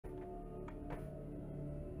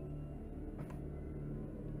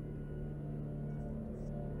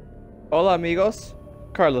Hola amigos,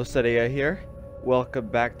 Carlos Sadea here. Welcome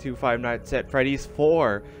back to Five Nights at Freddy's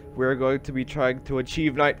 4. We're going to be trying to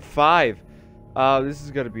achieve Night 5. This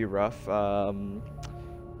is gonna be rough. I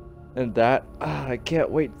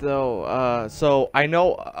can't wait though. So I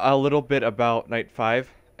know a little bit about Night 5,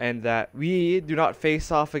 and that we do not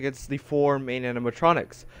face off against the 4 main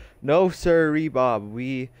animatronics. No sirree Bob,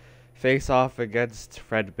 we face off against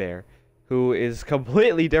Fredbear, who is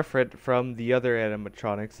completely different from the other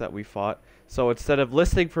animatronics that we fought. So instead of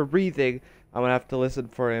listening for breathing, I'm gonna have to listen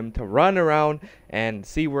for him to run around and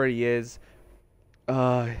see where he is.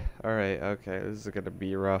 Alright, okay, this is gonna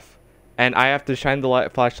be rough. And I have to shine the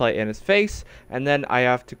flashlight in his face, and then I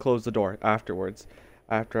have to close the door afterwards,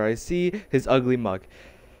 after I see his ugly mug.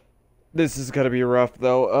 This is gonna be rough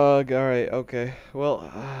though. Alright, okay.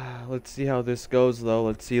 Well, let's see how this goes though.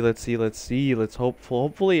 Let's see. Let's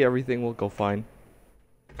hopefully everything will go fine.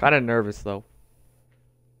 Kinda nervous though.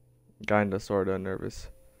 Sorta nervous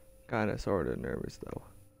though.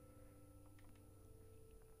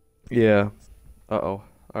 Yeah. Uh-oh.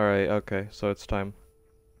 Alright, okay. So it's time.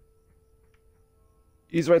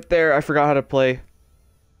 He's right there. I forgot how to play.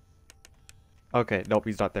 Okay, nope,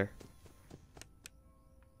 he's not there.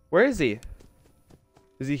 Where is he?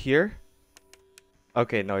 Is he here?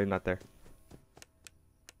 Okay, no, he's not there.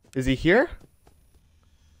 Is he here?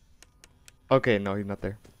 Okay, no, he's not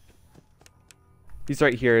there. He's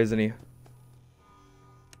right here, isn't he?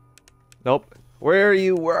 Nope. Where are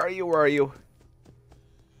you? Where are you? Where are you?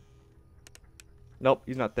 Nope,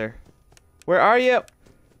 he's not there. Where are you?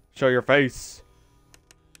 Show your face.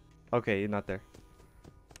 Okay, he's not there.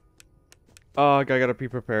 Oh, I gotta be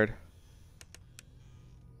prepared.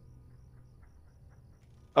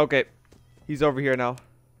 Okay, he's over here now.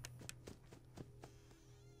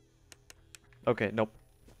 Okay, nope.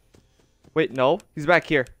 Wait, no, he's back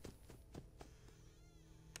here.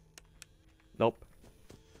 Nope.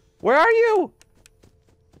 Where are you?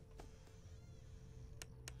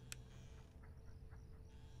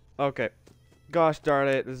 Okay. Gosh darn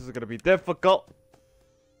it, this is gonna be difficult.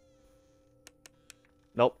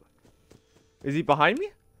 Nope. Is he behind me?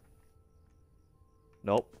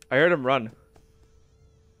 Nope. I heard him run.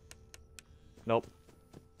 Nope.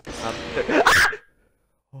 Not there. Ah!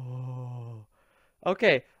 Oh.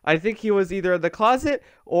 Okay. I think he was either in the closet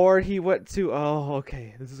or he went to. Oh,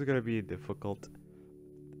 okay. This is gonna be difficult.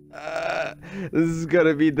 This is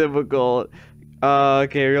gonna be difficult.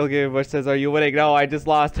 Okay. Real Game Bush says, "Are you winning?" No, I just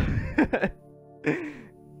lost. All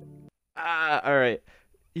right.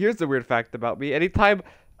 Here's the weird fact about me. Anytime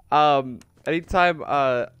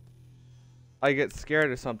I get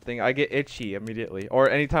scared or something, I get itchy immediately. Or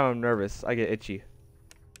anytime I'm nervous, I get itchy.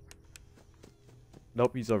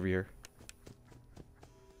 Nope, he's over here.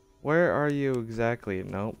 Where are you exactly?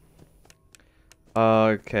 Nope.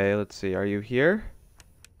 Okay, let's see. Are you here?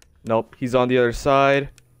 Nope, he's on the other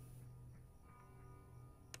side.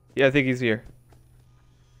 Yeah, I think he's here.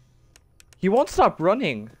 He won't stop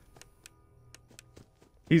running.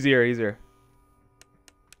 He's here, he's here.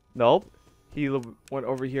 Nope. He went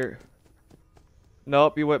over here.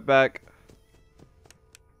 Nope, he went back.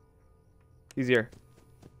 He's here.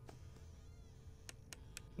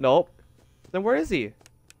 Nope. Then where is he?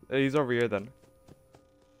 He's over here then.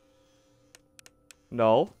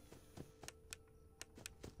 No.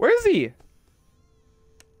 Where is he?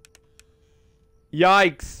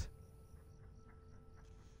 Yikes.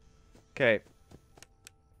 Okay.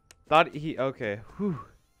 Thought he... Okay. Whew.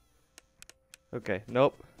 Okay.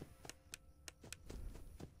 Nope.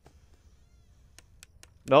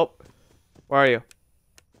 Nope. Where are you?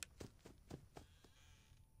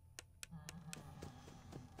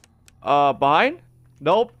 Behind?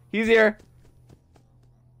 Nope. He's here.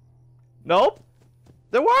 Nope.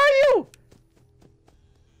 Then where are you?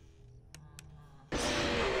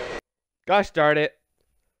 Gosh darn it.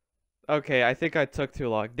 Okay, I think I took too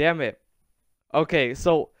long. Damn it. Okay,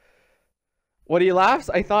 so when he laughs,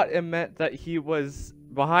 I thought it meant that he was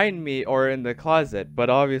behind me or in the closet, but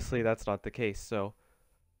obviously that's not the case, so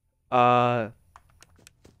I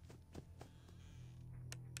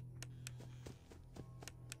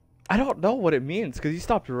don't know what it means because he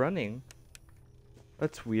stopped running.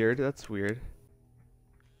 That's weird. That's weird.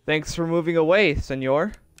 Thanks for moving away,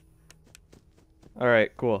 senor.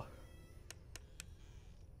 Alright, cool.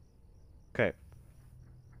 Okay.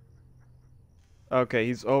 Okay,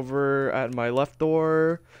 he's over at my left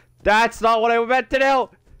door. That's not what I meant to do!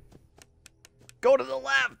 Go to the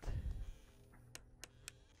left!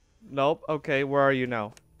 Nope. Okay, where are you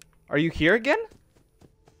now? Are you here again?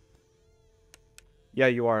 Yeah,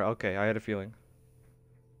 you are. Okay, I had a feeling.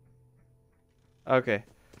 Okay.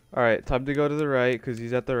 Alright, time to go to the right, because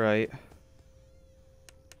he's at the right.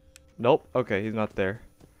 Nope. Okay, he's not there.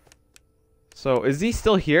 So, is he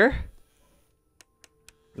still here?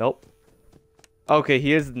 Nope. Okay,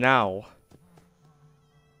 he is now.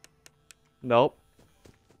 Nope.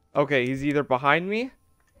 Okay, he's either behind me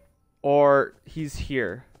or he's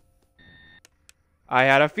here. I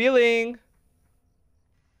had a feeling.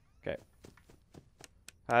 Okay.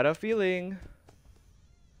 Had a feeling.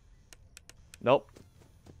 Nope.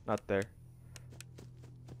 Not there.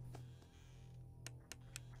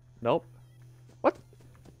 Nope. What?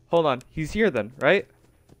 Hold on. He's here then, right?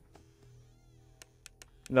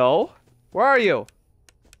 No. Where are you?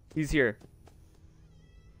 He's here.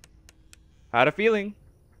 Had a feeling.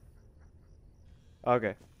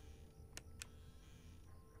 Okay.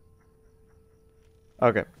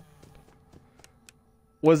 Okay.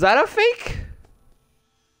 Was that a fake?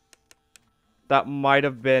 That might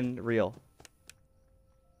have been real.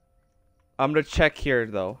 I'm gonna check here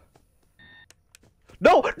though.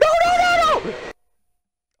 No! No! No! No! No!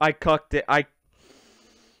 I cucked it. I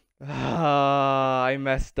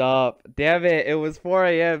messed up. Damn it! It was 4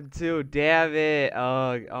 a.m. too. Damn it!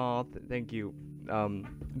 Thank you,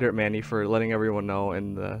 Dirt Manny, for letting everyone know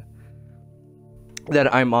and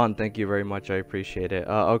that I'm on. Thank you very much. I appreciate it.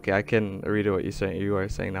 Okay, I can read what you are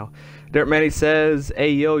saying now. Dirt Manny says,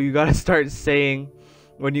 "Hey yo, you gotta start saying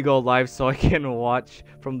when you go live so I can watch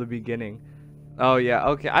from the beginning." Oh yeah,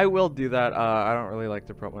 okay, I will do that. I don't really like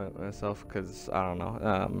to promote myself because I don't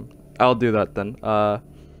know. I'll do that then.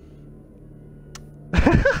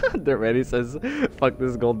 Dirt Manny says, "Fuck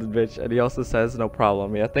this golden bitch," and he also says, "No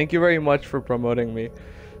problem." Yeah, thank you very much for promoting me.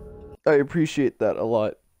 I appreciate that a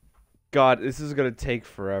lot. God, this is gonna take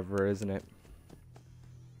forever, isn't it?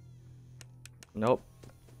 Nope.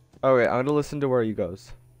 Okay, I'm gonna listen to where he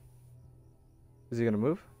goes. Is he gonna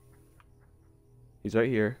move? He's right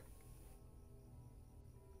here.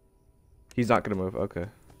 He's not gonna move. Okay.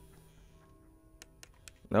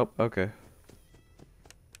 Nope. Okay.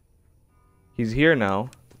 He's here now.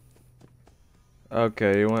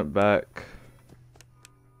 Okay, he went back.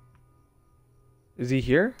 Is he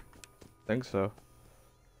here? I think so.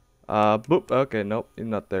 Boop. Okay, nope, he's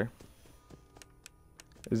not there.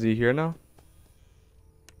 Is he here now?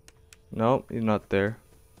 Nope, he's not there.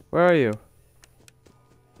 Where are you?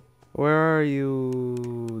 Where are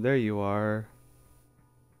you? There you are.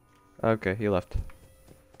 Okay, he left.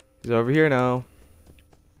 He's over here now.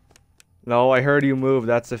 No, I heard you move.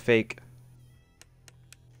 That's a fake.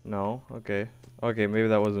 No, okay. Okay, maybe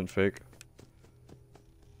that wasn't fake.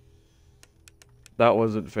 That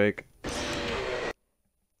wasn't fake.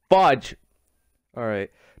 Fudge!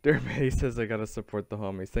 Alright. Dirt Manny says I gotta support the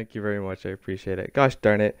homies. Thank you very much. I appreciate it. Gosh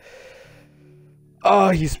darn it. Oh,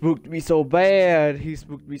 he spooked me so bad. He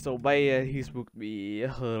spooked me so bad. He spooked me.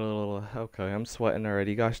 Okay, I'm sweating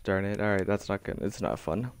already. Gosh darn it. Alright, that's not good. It's not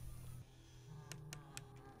fun.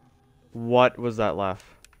 What was that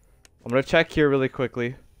laugh? I'm gonna check here really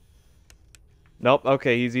quickly. Nope.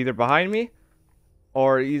 Okay, he's either behind me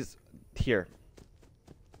or he's here.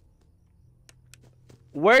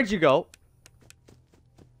 Where'd you go?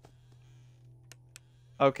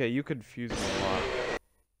 Okay, you confuse me a lot.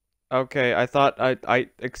 Okay, I thought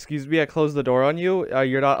excuse me, I closed the door on you.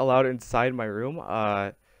 You're not allowed inside my room.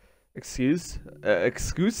 Excuse?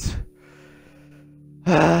 Excuse?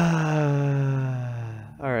 Alright.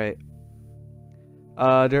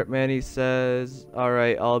 Dirt Manny says,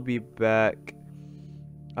 alright, I'll be back.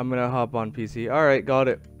 I'm gonna hop on PC. Alright, got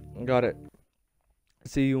it. Got it.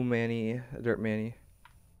 See you, Manny. Dirt Manny.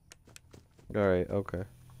 Alright, okay.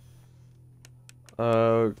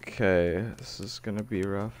 Okay, this is gonna be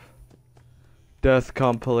rough. Death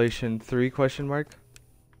compilation 3 question mark?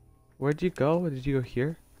 Where'd you go? Did you go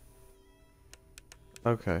here?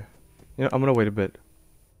 Okay. You know, I'm gonna wait a bit.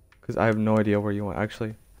 Because I have no idea where you went,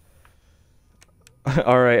 actually.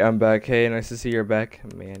 Alright, I'm back. Hey, nice to see you're back,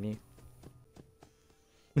 Manny.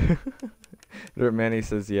 Manny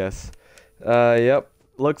says yes. Yep.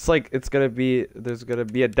 Looks like it's gonna be, there's gonna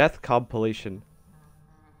be a death compilation.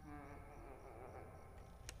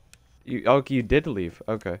 Okay, you did leave.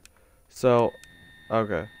 Okay. So,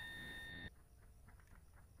 okay.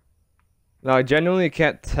 Now, I genuinely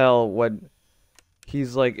can't tell when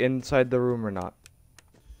he's, like, inside the room or not.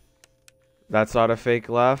 That's not a fake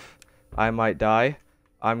laugh. I might die.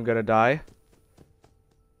 I'm gonna die.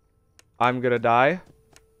 I'm gonna die.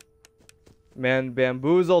 Man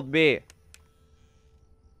bamboozled me.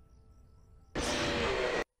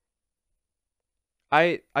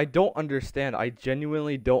 I don't understand. I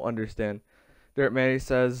genuinely don't understand. Dirt Manny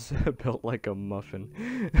says, built like a muffin.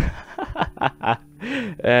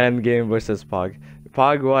 And Game Bush says Pog.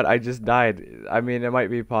 Pog what? I just died. I mean, it might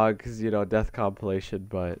be Pog because, you know, death compilation,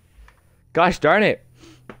 but... Gosh darn it!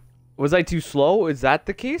 Was I too slow? Is that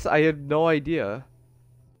the case? I had no idea.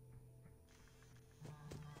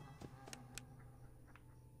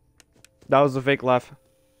 That was a fake laugh.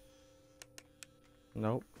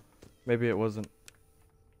 Nope. Maybe it wasn't.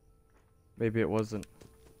 Maybe it wasn't.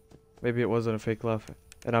 Maybe it wasn't a fake laugh.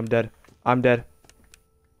 And I'm dead. I'm dead.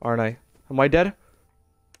 Aren't I? Am I dead?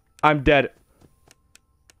 I'm dead.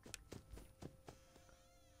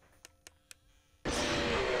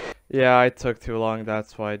 Yeah, I took too long.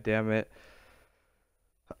 That's why. Damn it.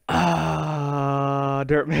 Ah,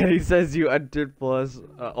 Dirtman, he says you entered plus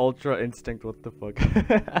Ultra Instinct. What the fuck?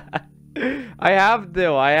 I have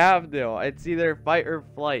to. I have to. It's either fight or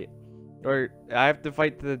flight. Or I have to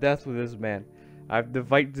fight to the death with this man. I have to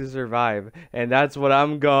fight to survive. And that's what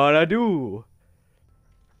I'm gonna do.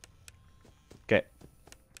 Okay.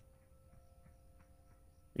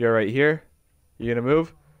 You're right here. You gonna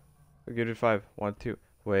move? I'll give it 5. 1, 2.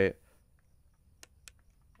 Wait.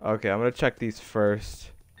 Okay, I'm gonna check these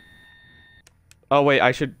first. Oh, wait,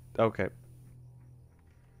 I should... Okay.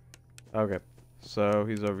 Okay. So,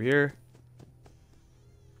 he's over here.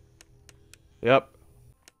 Yep.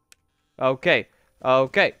 Okay.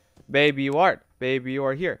 Okay. Baby, you aren't. Baby, you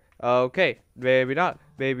are here. Okay. Baby, not.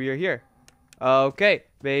 Baby, you're here. Okay.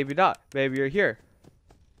 Baby, not. Baby, you're here.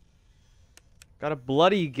 Got a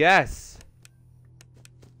bloody guess.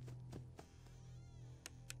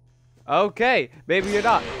 Okay. Baby, you're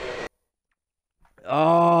not.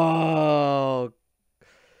 Oh.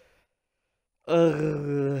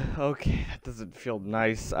 Okay. That doesn't feel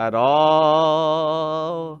nice at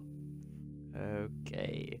all.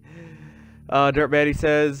 Okay. Dirtman, he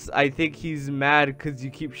says, I think he's mad because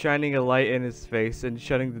you keep shining a light in his face and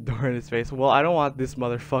shutting the door in his face. Well, I don't want this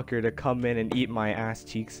motherfucker to come in and eat my ass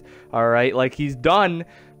cheeks. Alright? Like, he's done,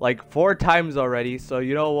 like, 4 times already. So,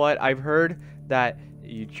 you know what? I've heard that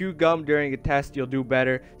you chew gum during a test, you'll do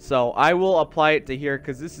better. So, I will apply it to here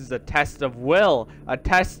because this is a test of will. A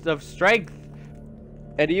test of strength.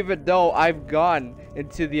 And even though I've gone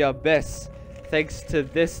into the abyss, thanks to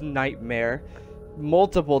this nightmare,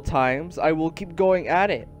 multiple times, I will keep going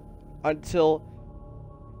at it until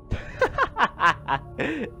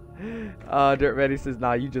Dirtman says,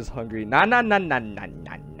 nah, you just hungry. Nah, nah, nah, nah, nah,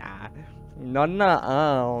 nah, nah. No,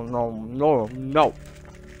 no, no, no, no.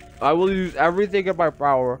 I will use everything in my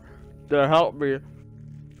power to help me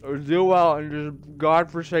do well in this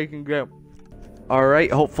godforsaken game.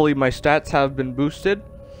 Alright, hopefully my stats have been boosted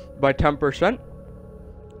by 10%.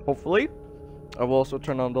 Hopefully. I will also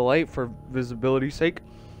turn on the light for visibility's sake.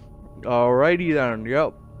 Alrighty then,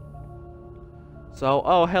 yep. So,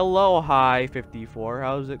 oh, hello, hi, 54.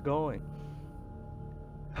 How's it going?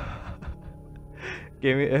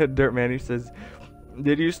 Gave me a Dirtman, he says,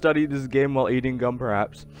 did you study this game while eating gum,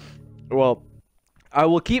 perhaps? Well, I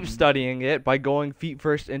will keep studying it by going feet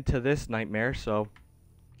first into this nightmare, so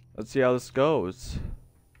let's see how this goes.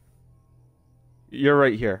 You're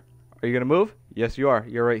right here. Are you gonna move? Yes, you are.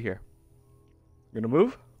 You're right here. You're gonna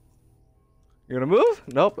move? You're gonna move?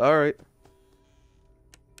 Nope. Alright.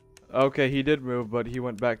 Okay, he did move, but he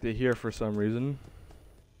went back to here for some reason.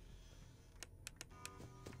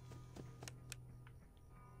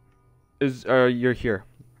 You're here.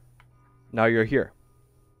 Now you're here.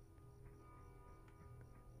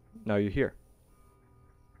 Now you're here.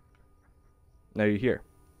 Now you're here.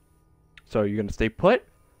 So you're gonna stay put?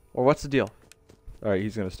 Or what's the deal? Alright,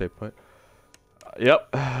 he's gonna stay put. Yep.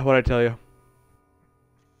 What'd I tell you?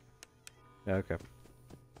 Yeah, okay.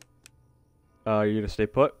 You're gonna stay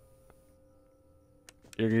put?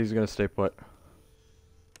 He's gonna stay put.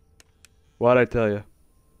 What'd I tell you?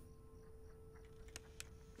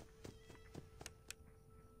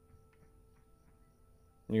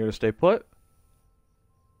 You're gonna stay put?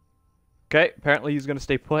 Okay, apparently he's gonna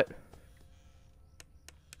stay put.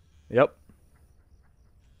 Yep.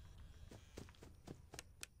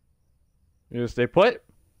 You're gonna stay put?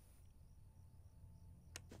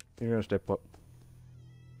 You're gonna stay put.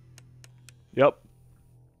 Yep.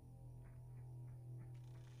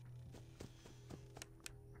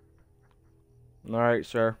 Alright,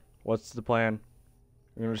 sir. What's the plan?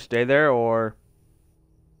 You're gonna stay there, or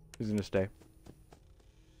he's gonna stay?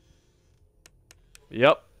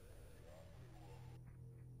 Yep.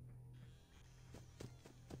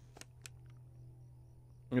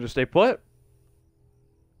 You're gonna stay put?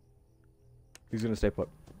 He's gonna stay put.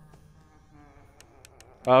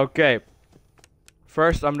 Okay.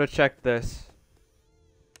 First, I'm gonna check this.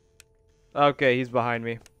 Okay, he's behind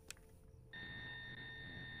me.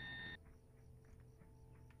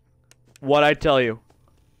 What'd I tell you?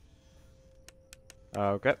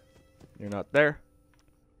 Okay. You're not there.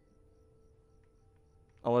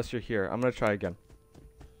 Unless you're here. I'm gonna try again.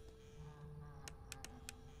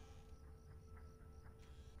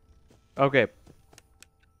 Okay.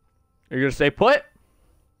 You're gonna stay put?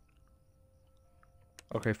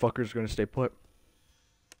 Okay, fucker's gonna stay put.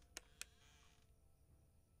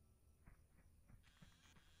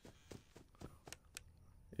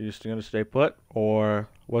 You just gonna stay put? Or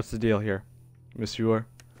what's the deal here? Monsieur?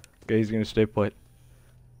 Okay, he's gonna stay put.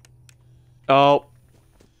 Oh.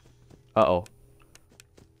 Uh-oh.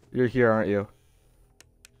 You're here, aren't you?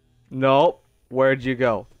 Nope. Where'd you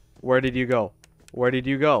go? Where did you go? Where did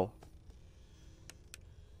you go?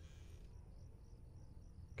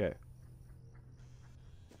 Okay.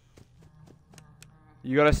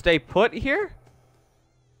 You gotta stay put here?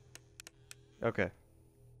 Okay.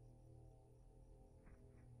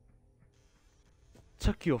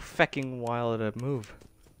 Took you a fecking while to move.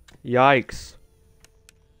 Yikes.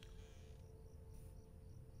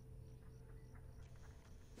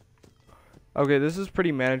 Okay, this is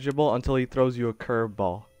pretty manageable until he throws you a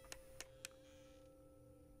curveball.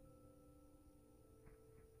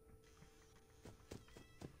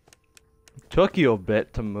 Took you a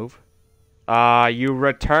bit to move. You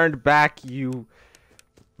returned back, you...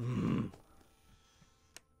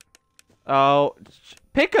 Oh,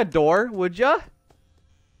 pick a door, would ya?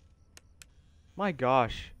 My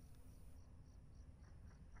gosh.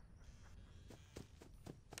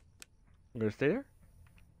 You gonna stay there?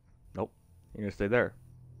 Nope. You're gonna stay there.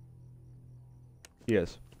 He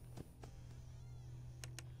is.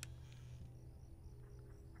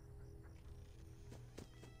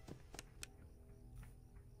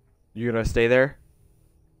 You gonna stay there?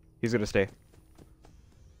 He's gonna stay.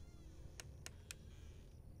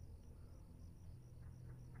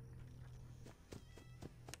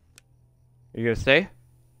 You gonna stay?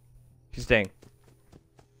 He's staying.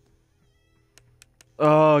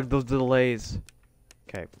 Oh, those delays.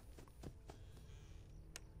 Okay.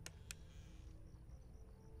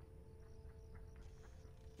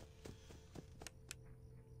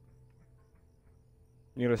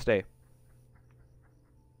 You gonna stay?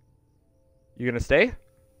 You gonna stay?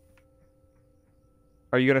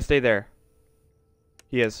 Are you gonna stay there?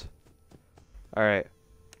 He is. Alright.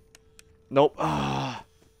 Nope. Ah.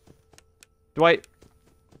 Dwight.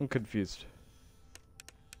 I'm confused.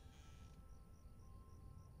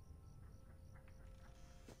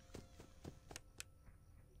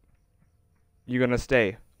 You gonna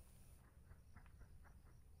stay?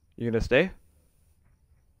 You gonna stay?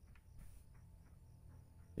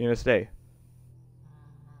 You gonna stay?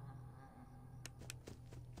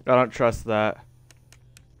 I don't trust that.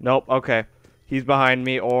 Nope, okay. He's behind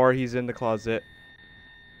me or he's in the closet.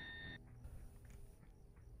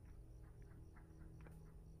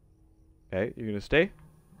 Okay, you gonna stay?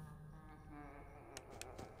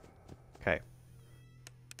 Okay.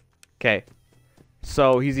 Okay.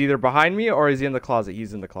 So he's either behind me or is he in the closet?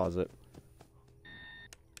 He's in the closet.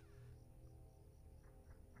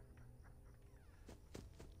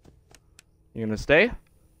 You gonna stay?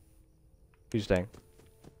 He's staying.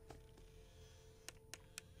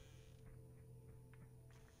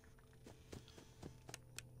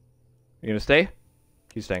 You gonna stay?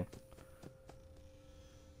 He's staying.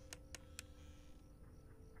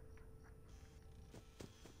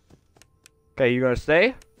 Okay, you gonna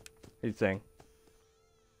stay? He's staying.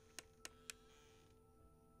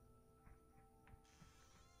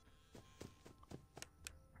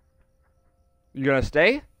 You gonna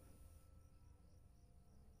stay?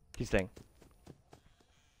 He's staying.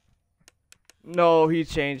 No, he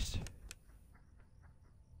changed.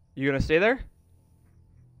 You gonna stay there?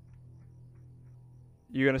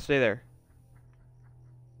 You gonna stay there?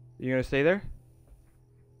 You gonna stay there?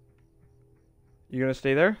 You gonna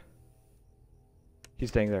stay there? He's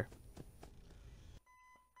staying there.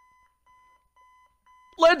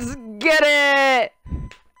 Let's get it!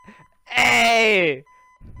 Hey!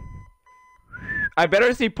 I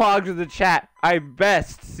better see Pogs in the chat. I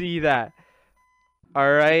best see that.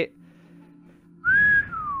 Alright.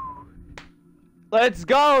 Let's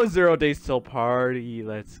go! 0 days till party.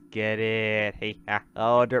 Let's get it. Hey,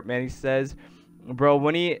 oh, Dirtman, he says, bro,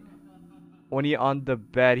 when he on the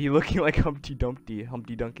bed, he looking like Humpty Dumpty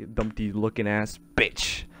looking ass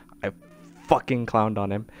bitch. I fucking clowned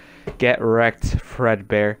on him. Get wrecked,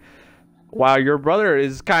 Fredbear. Wow, your brother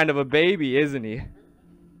is kind of a baby, isn't he?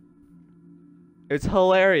 It's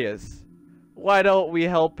hilarious. Why don't we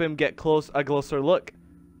help him get a closer look?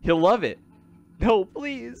 He'll love it. No,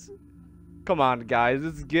 please. Come on, guys.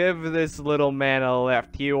 Let's give this little man a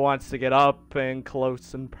lift. He wants to get up and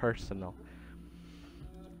close and personal.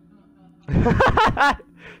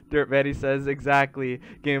 Dirt Manny says exactly.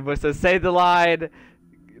 Game Boy says say the line.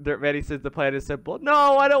 Dirt Manny says the plan is simple.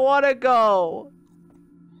 No, I don't want to go.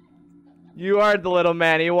 You are the little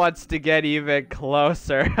man. He wants to get even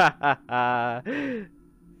closer.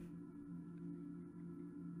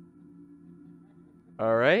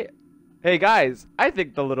 Alright. Hey guys, I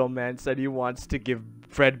think the little man said he wants to give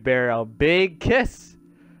Fredbear a big kiss.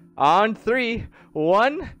 On 3,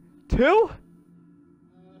 1, 2.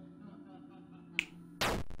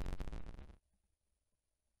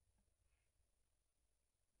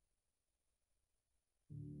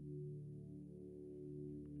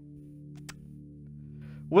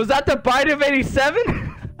 Was that the bite of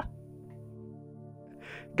 87?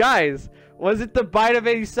 Guys, was it the bite of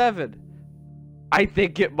 87? I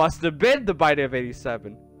think it must have been the bite of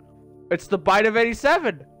 87. It's the bite of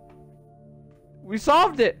 87. We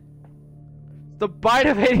solved it. The bite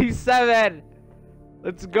of 87.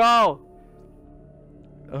 Let's go.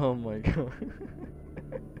 Oh my god.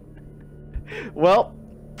 Well,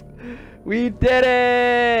 we did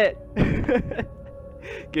it.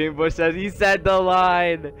 Game Boy says he said the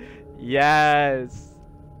line. Yes.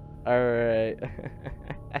 Alright.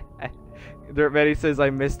 Dirt Manny says I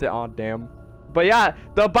missed it on damn. But yeah,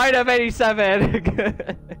 the bite of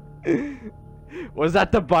 87. Was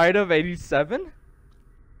that the bite of 87?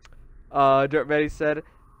 Dirt Manny said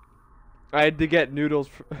I had to get noodles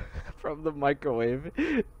from the microwave.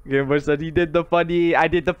 Game Boy said he did the funny. I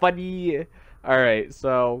did the funny. Alright,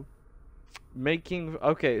 so making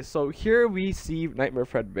okay, so here we see Nightmare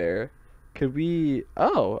Fredbear. Could we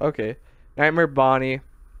okay. Nightmare Bonnie,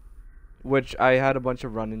 which I had a bunch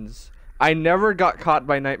of run-ins. I never got caught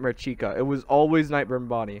by Nightmare Chica. It was always Nightmare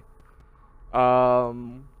Bonnie.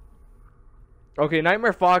 Okay,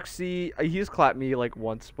 Nightmare Foxy, he's clapped me like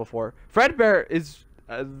once before. Fredbear is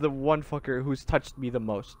the one fucker who's touched me the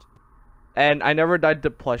most. And I never died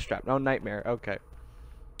to plush trap. No, Nightmare. Okay.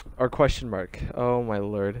 Or question mark. Oh my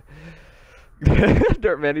lord.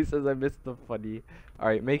 Dirt Manny says I missed the funny.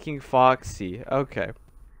 Alright, making Foxy. Okay.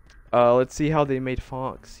 Let's see how they made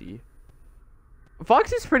Foxy.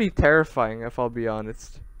 Foxy's pretty terrifying, if I'll be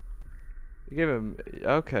honest. You give him...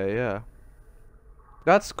 Okay, yeah.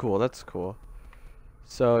 That's cool, that's cool.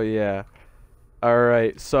 So, yeah.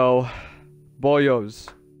 Alright, so... Boyos.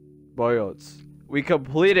 We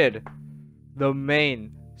completed the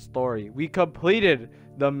main story.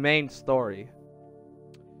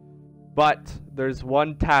 But there's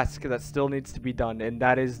one task that still needs to be done, and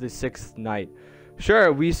that is the 6th night.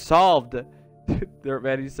 Sure, we solved... Dirt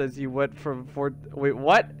Manny says he went from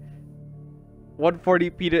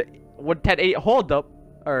 140p to 110.8. Hold up.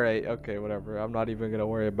 Alright, okay, whatever. I'm not even gonna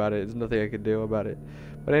worry about it. There's nothing I can do about it.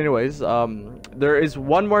 But anyways, there is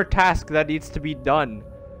one more task that needs to be done,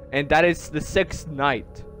 and that is the 6th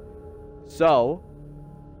night. So,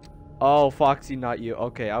 oh, Foxy, not you.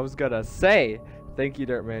 Okay, I was gonna say, thank you,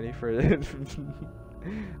 Dirt Manny, for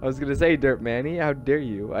I was gonna say, Dirt Manny, how dare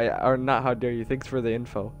you? Or not how dare you, thanks for the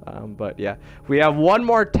info. But yeah, we have one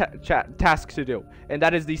more task to do, and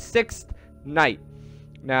that is the 6th night.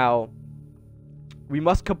 Now, we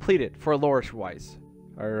must complete it for lore-wise.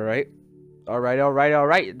 Alright,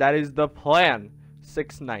 that is the plan.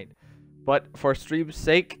 6th night. But for stream's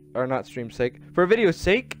sake, or not stream's sake, for video's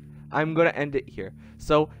sake, I'm gonna end it here.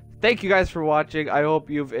 So, thank you guys for watching. I hope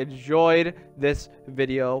you've enjoyed this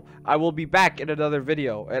video. I will be back in another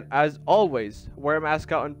video. And as always, wear a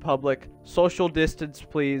mask out in public. Social distance,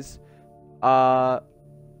 please. Wash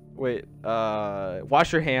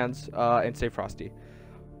your hands, and stay frosty.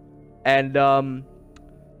 And,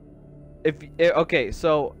 okay,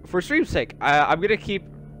 so, for stream's sake, I'm gonna keep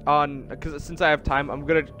on, because since I have time, I'm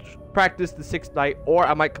gonna practice the 6th night, or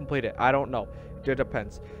I might complete it. I don't know. It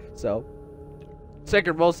depends. So,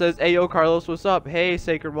 Sacred Roll says, hey, yo, Carlos, what's up? Hey,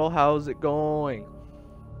 Sacred Roll, how's it going?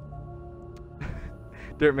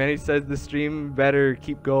 Dirt Manny says, the stream better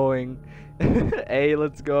keep going. Hey,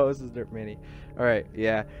 let's go. This is Dirt Manny. Alright,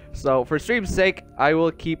 yeah. So, for stream's sake, I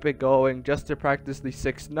will keep it going just to practice the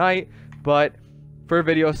 6th night. But, for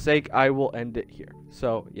video's sake, I will end it here.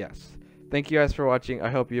 So, yes. Thank you guys for watching. I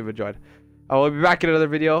hope you've enjoyed. I will be back in another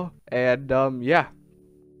video. And, yeah.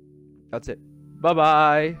 That's it.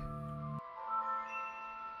 Bye-bye.